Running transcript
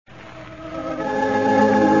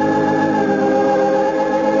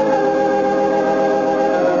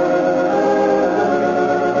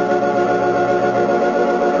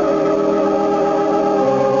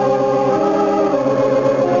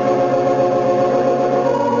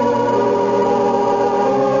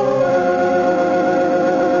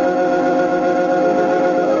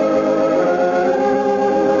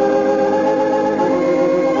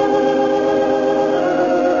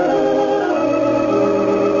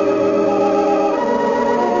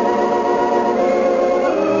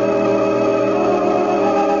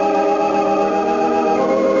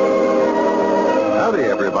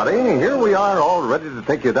to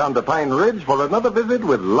take you down to Pine Ridge for another visit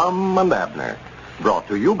with Lum and Abner. Brought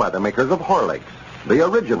to you by the makers of Horlicks, the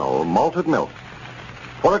original malted milk.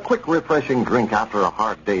 For a quick, refreshing drink after a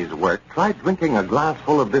hard day's work, try drinking a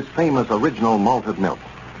glassful of this famous original malted milk.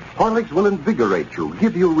 Horlicks will invigorate you,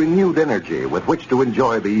 give you renewed energy with which to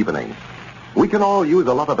enjoy the evening. We can all use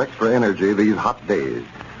a lot of extra energy these hot days.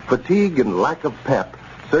 Fatigue and lack of pep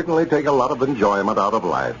certainly take a lot of enjoyment out of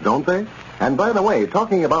life, don't they? And by the way,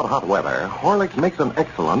 talking about hot weather, Horlicks makes an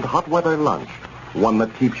excellent hot weather lunch. One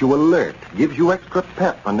that keeps you alert, gives you extra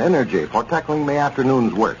pep and energy for tackling the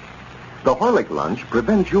afternoon's work. The Horlicks lunch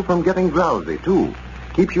prevents you from getting drowsy, too.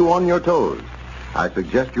 Keeps you on your toes. I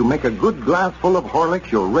suggest you make a good glassful of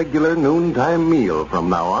Horlicks your regular noontime meal from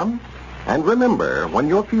now on. And remember, when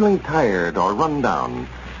you're feeling tired or run down,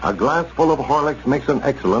 a glassful of Horlicks makes an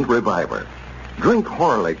excellent reviver. Drink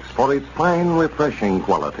Horlicks for its fine, refreshing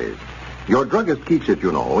qualities. Your druggist keeps it,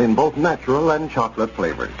 you know, in both natural and chocolate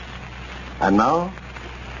flavors. And now,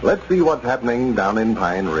 let's see what's happening down in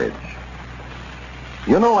Pine Ridge.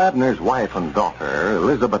 You know, Abner's wife and daughter,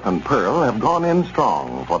 Elizabeth and Pearl, have gone in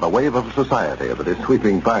strong for the wave of society that is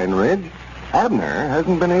sweeping Pine Ridge. Abner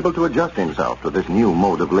hasn't been able to adjust himself to this new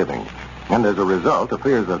mode of living. And as a result,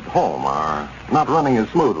 affairs at home are not running as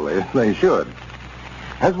smoothly as they should.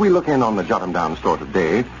 As we look in on the Jot 'em Down store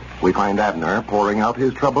today, we find Abner pouring out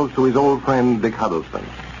his troubles to his old friend Dick Huddleston.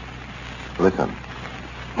 Listen.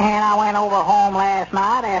 And I went over home last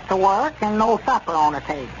night after work and no supper on the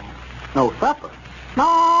table. No supper?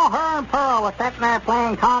 No, her and Pearl was sitting there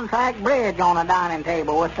playing contract bridge on the dining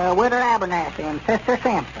table with Widow Abernathy and Sister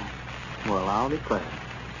Simpson. Well, I'll declare.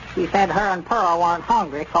 She said her and Pearl weren't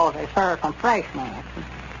hungry because they served some fresh meals.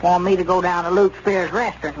 Wanted me to go down to Luke Spear's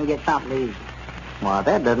restaurant and get something to eat. Why,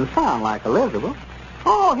 that doesn't sound like Elizabeth.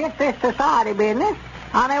 Oh, it's this society business.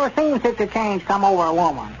 I never seen such a change come over a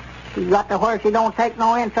woman. She's got to where she don't take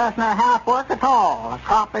no interest in her housework at all. The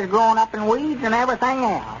crop is growing up in weeds and everything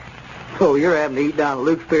else. So you're having to eat down at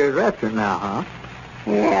Luke Spear's restaurant now, huh?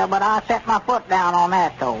 Yeah, but I set my foot down on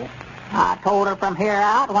that, though. I told her from here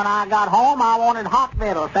out when I got home I wanted hot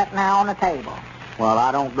victuals sitting there on the table. Well,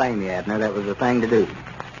 I don't blame you, Abner. That was the thing to do.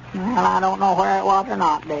 Well, I don't know where it was or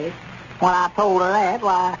not, Dick. When I told her that,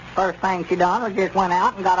 why, first thing she done was just went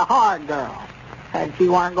out and got a hard girl. Said she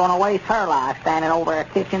weren't going to waste her life standing over a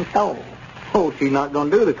kitchen stove. Oh, she's not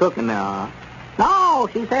going to do the cooking now, huh? No,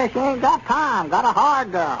 she says she ain't got time. Got a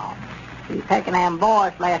hard girl. She's taking them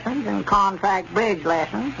voice lessons and contract bridge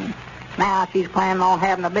lessons, and now she's planning on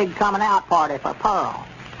having a big coming-out party for Pearl.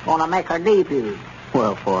 Gonna make her debut.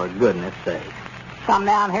 Well, for goodness sake. Come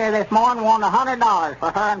down here this morning, wanted $100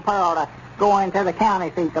 for her and Pearl to go into the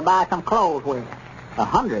county seat to buy some clothes with.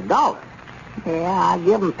 $100? Yeah, I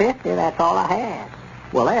give 'em 50. That's all I had.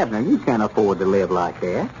 Well, Abner, you can't afford to live like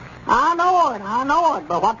that. I know it,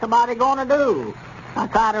 but what's somebody gonna do? I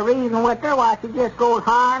try to reason with her while she just goes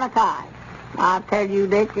higher than a kite. I tell you,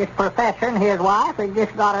 Dick, this professor and his wife has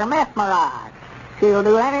just got her mesmerized. She'll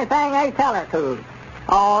do anything they tell her to.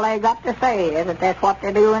 All they got to say is that that's what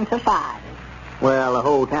they do in society. Well, the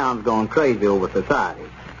whole town's gone crazy over society.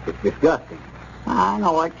 It's disgusting. I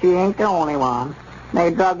know it. She ain't the only one.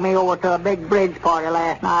 They drugged me over to a big bridge party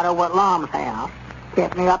last night over at Lum's house.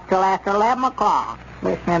 Kept me up till after 11 o'clock,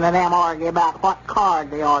 listening to them argue about what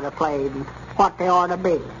card they ought to play and what they ought to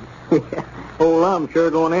be. Old Lum sure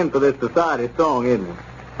going in for this society strong, isn't he?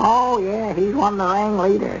 Oh, yeah, he's one of the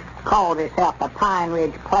ringleaders. Called himself the Pine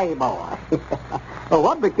Ridge Playboy. Well,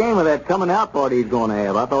 what became of that coming-out party he's going to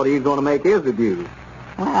have? I thought he was going to make his debut.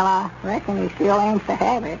 Well, I reckon he still aims to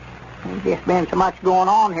have it. There's just been so much going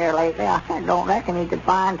on here lately, I don't reckon he could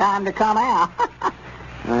find time to come out.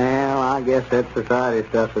 Well, I guess that society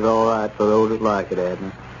stuff is all right for those that like it,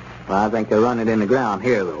 Abner. Well, I think they run it in the ground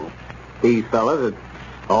here, though. These fellas that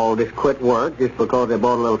all just quit work just because they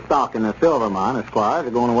bought a little stock in the silver mine, Esquire,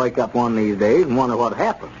 they're going to wake up one of these days and wonder what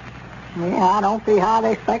happened. Yeah, I don't see how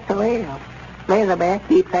they expect to live. Elizabeth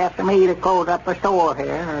keeps after me to close up a store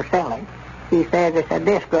here or sell it. She says it's a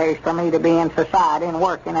disgrace for me to be in society and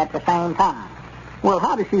working at the same time. Well,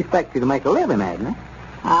 how does she expect you to make a living, Abner?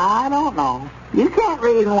 I don't know. You can't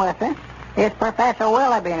reason with her. It's Professor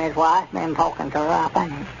Willoughby and his wife been talking to her, I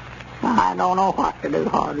think. I don't know what to do,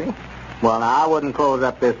 hardly. Well, now, I wouldn't close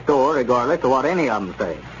up this store regardless of what any of them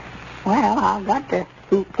say. Well, I've got to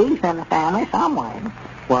keep peace in the family some way.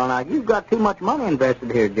 Well, now, you've got too much money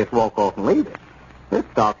invested here to just walk off and leave it. This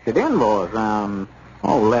stock should invoice around,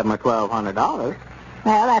 $1,100 or $1,200.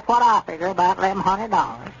 Well, that's what I figure, about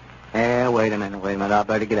 $1,100. Wait a minute. I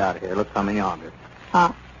better get out of here. Look, coming yonder.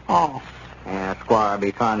 Huh? Oh. Yeah, Squire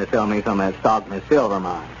be trying to sell me some of that stock in the silver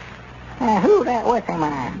mine. Who that with him,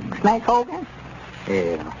 Snake Hogan?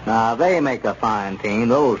 Yeah. Now, they make a fine team,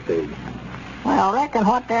 those two. Well, reckon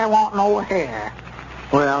what they're wanting over here.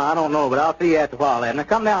 Well, I don't know, but I'll see you after a while, Abner.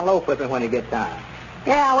 Come down low with me when you get time.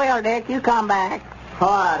 Yeah, I will, Dick. You come back. All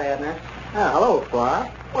right, Abner. Hello,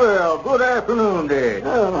 Squire. Well, good afternoon, Dick.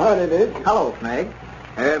 Oh, howdy, Dick. Hello, Snake.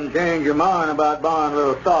 Haven't changed your mind about buying a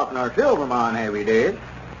little stock in our silver mine, have you, Dick?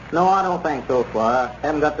 No, I don't think so, Squire.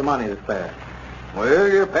 Haven't got the money to spare. Well,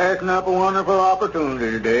 you're passing up a wonderful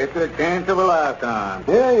opportunity, Dick. A chance of a lifetime.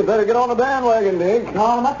 Yeah, you better get on the bandwagon, Dick.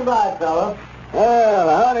 No, much obliged, fella.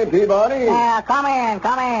 Well, howdy, Peabody. Yeah, come in,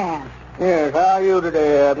 come in. Yes, how are you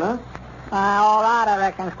today, Abner? All right, I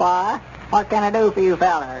reckon, Squire. What can I do for you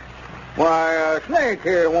fellers? Why, Snake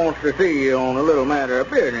here wants to see you on a little matter of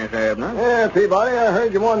business, Abner. Yeah, Peabody, I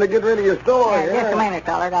heard you wanted to get rid of your store Yeah, just a minute,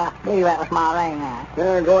 fellers. I believe that was my ring there.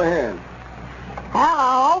 Yeah, go ahead.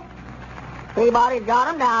 Hello. Peabody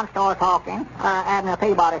got him down store talking. Abner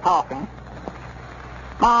Peabody talking.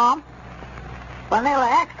 Mom? Vanilla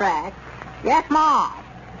extract? Yes, Mom.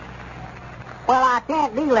 Well, I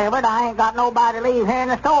can't deliver it. I ain't got nobody to leave here in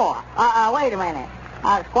the store. Wait a minute.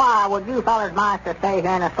 Squire, would you fellas mind to stay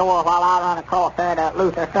here in the store while I run across there to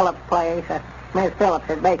Luther Phillips' place? Miss Phillips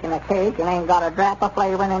is baking a cake and ain't got a drap of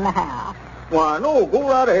flavoring in the house. Why, no, go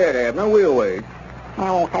right ahead, Abner. We'll wait. It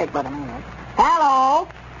won't take but a minute. Hello?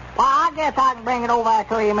 Well, I guess I can bring it over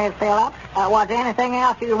to you, Miss Phillips. Was there anything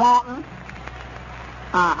else you wanting?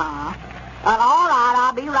 Uh-huh. Well, all right,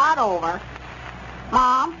 I'll be right over.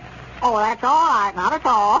 Mom? Oh, that's all right, not at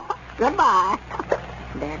all. Goodbye.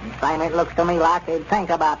 Damn, it looks to me like they'd think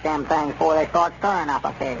about them things before they start stirring up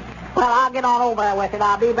a cake. Well, I'll get on over with it.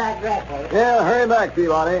 I'll be back directly. Yeah, hurry back,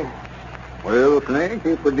 Peabody. Well, Snake,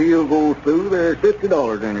 if the deal goes through, there's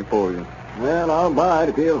 $50 in it for you. Well, I'll buy it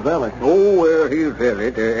if he'll sell it. Oh, well, he'll sell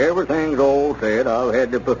it. Everything's all said. I've had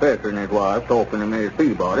the professor and his wife talking to Miss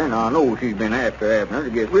Peabody, and I know she's been after Abner to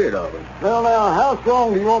get rid of him. Well, now, how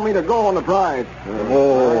strong do you want me to go on the price?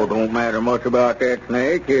 Don't matter much about that,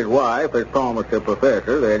 Snake. His wife has promised the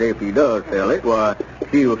professor that if he does sell it, why,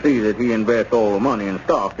 she'll see that he invests all the money in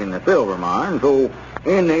stock in the silver mine. So,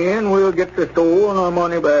 in the end, we'll get the store and our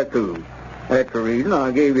money back, too. That's the reason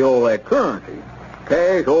I gave you all that currency.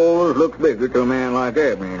 Cash always looks bigger to a man like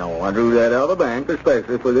Abner, you know. I drew that out of the bank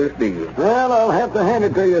especially for this deal. Well, I'll have to hand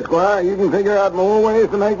it to you, Squire. You can figure out more ways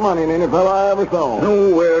to make money than any fellow I ever saw.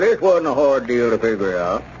 No, well, this wasn't a hard deal to figure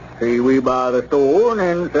out. See, we buy the store and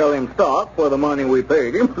then sell him stock for the money we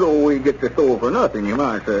paid him, so we get the store for nothing, you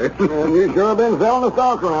might say. Well, you sure have been selling the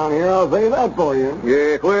stock around here, I'll say that for you.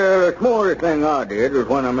 Yes, well, the smartest thing I did was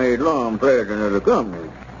when I made Lum president of the company.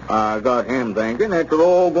 I got him thinking that they're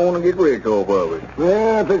all going to get rich off of it.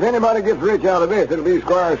 Yeah, if there's anybody gets rich out of this, it'll be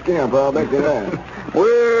Squire Skimp, I'll bet you that.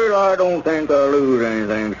 Well, I don't think I'll lose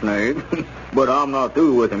anything, Snake. But I'm not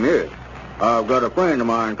through with him yet. I've got a friend of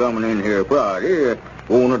mine coming in here Friday.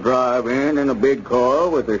 Going to drive in a big car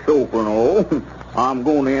with a chauffeur and all. I'm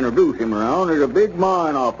going to introduce him around as a big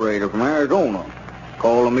mine operator from Arizona.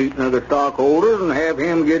 Call a meeting of the stockholders and have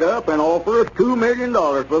him get up and offer us $2 million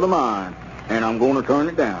for the mine. And I'm going to turn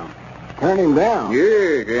it down. Turn him down?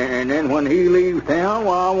 Yes, and then when he leaves town,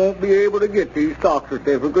 well, I won't be able to get these stock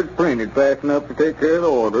certificates printed fast enough to take care of the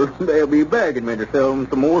orders. They'll be begging me to sell them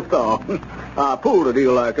some more stock. I pulled a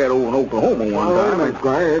deal like that over in Oklahoma one time. Wait a minute,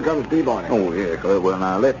 Squire. Here comes Peabody. Oh, yes. Well,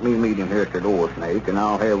 now, let me meet him here at the door, Snake, and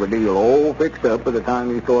I'll have a deal all fixed up by the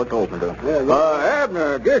time you start talking to him. Yeah,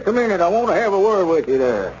 Abner, just a minute. I want to have a word with you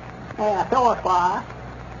there. Yeah, sure, Squire.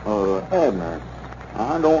 Abner.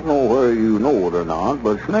 I don't know whether you know it or not,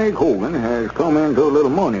 but Snake Hogan has come into a little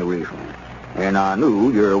money recently. And I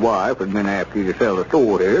knew your wife had been after you to sell the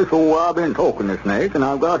store here, so I've been talking to Snake, and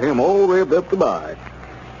I've got him all revved up to buy it.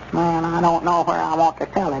 Man, I don't know where I want to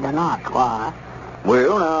sell it or not, Squire.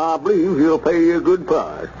 Well, now, I believe he'll pay you a good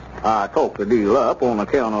price. I talked the deal up on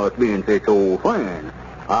account of us being such old friends.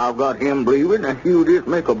 I've got him believing that you'll just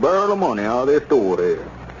make a barrel of money out of this store here.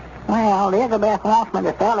 Well, Elizabeth wants me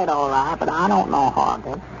to sell it all right, but I don't know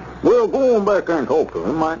hardly. Well, go on back there and talk to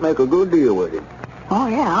him. Might make a good deal with him. Oh,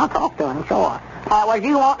 yeah, I'll talk to him, sure. Was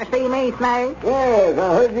you wanting to see me, Snake? Yes,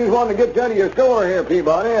 I heard you wanted to get you out of your store here,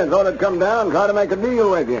 Peabody, and thought I'd come down and try to make a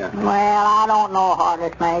deal with you. Well, I don't know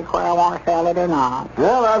hardly, Snake, whether I want to sell it or not.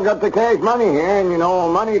 Well, I've got the cash money here, and, you know,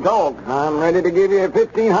 money talks. I'm ready to give you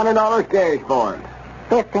 $1,500 cash for it.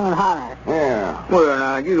 $1,500. Yeah. Well,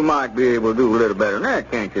 now, you might be able to do a little better than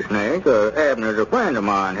that, can't you, Snake? Abner's a friend of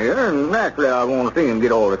mine here, and naturally I want to see him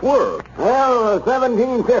get all his work. Well,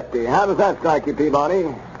 $1,750. How does that strike you, Peabody?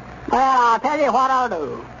 Well, I'll tell you what I'll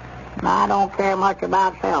do. I don't care much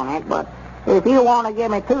about selling it, but if you want to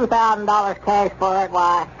give me $2,000 cash for it,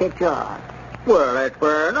 why, it's yours. Well, that's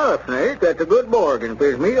fair enough, Snake. That's a good bargain. If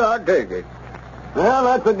it's me, I'd take it. Well,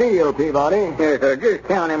 that's a deal, Peabody. Yes, sir. Just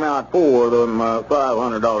count him out 4 of them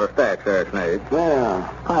 $500 stacks there, Snake. Yeah.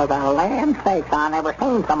 For the land's sakes, I never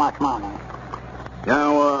seen so much money.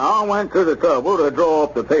 Now, I went to the trouble to draw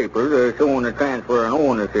up the papers showing the transfer and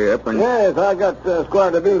ownership, and... Yes, I got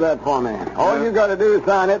Squire to do that for me. All you got to do is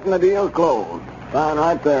sign it and the deal's closed. Sign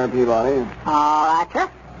right there, Peabody. All right,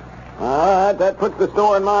 sir. All right, that puts the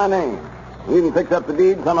store in my name. You can fix up the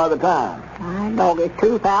deed some other time. I know it's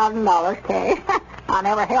 $2,000 cash. I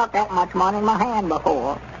never held that much money in my hand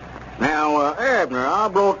before. Now, Abner, I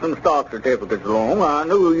brought some stock certificates along. I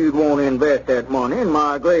knew you'd want to invest that money in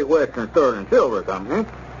my Great Western Sterling Silver Company.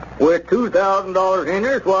 With $2,000 in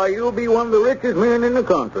it, why, you'll be one of the richest men in the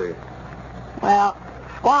country. Well,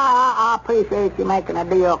 Squire, I appreciate you making a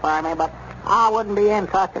deal for me, but I wouldn't be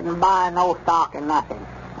interested in buying no stock and nothing.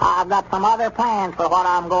 I've got some other plans for what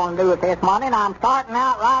I'm going to do with this money, and I'm starting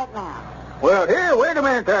out right now. Well, here, wait a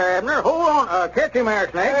minute there, Abner. Hold on. Catch him there,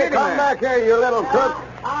 Snake. Hey, come back here, you little crook.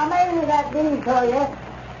 I'll mail you that deed to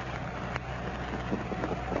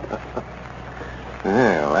you.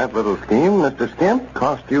 Well, that little scheme, Mr. Skimp,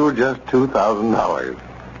 cost you just $2,000.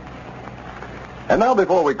 And now,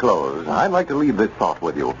 before we close, I'd like to leave this thought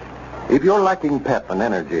with you. If you're lacking pep and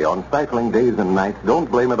energy on stifling days and nights, don't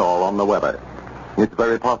blame it all on the weather. It's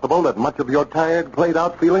very possible that much of your tired,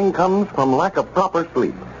 played-out feeling comes from lack of proper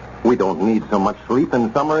sleep. We don't need so much sleep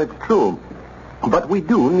in summer, it's true. But we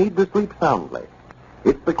do need to sleep soundly.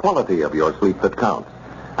 It's the quality of your sleep that counts.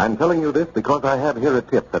 I'm telling you this because I have here a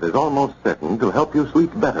tip that is almost certain to help you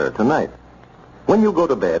sleep better tonight. When you go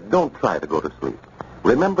to bed, don't try to go to sleep.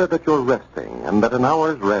 Remember that you're resting and that an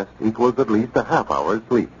hour's rest equals at least a half hour's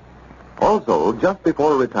sleep. Also, just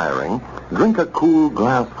before retiring, drink a cool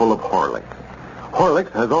glass full of Horlicks.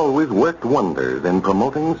 Horlicks has always worked wonders in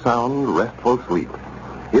promoting sound, restful sleep.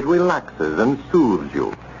 It relaxes and soothes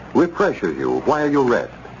you, refreshes you while you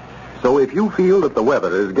rest. So if you feel that the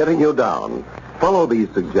weather is getting you down, follow these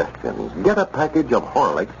suggestions. Get a package of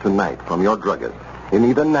Horlicks tonight from your druggist in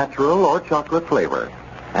either natural or chocolate flavor,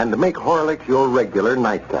 and make Horlicks your regular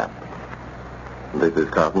nightcap. This is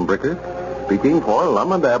Carlton Bricker, speaking for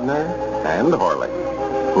Lum and Abner and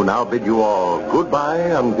Horlicks, who now bid you all goodbye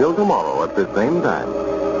until tomorrow at the same time.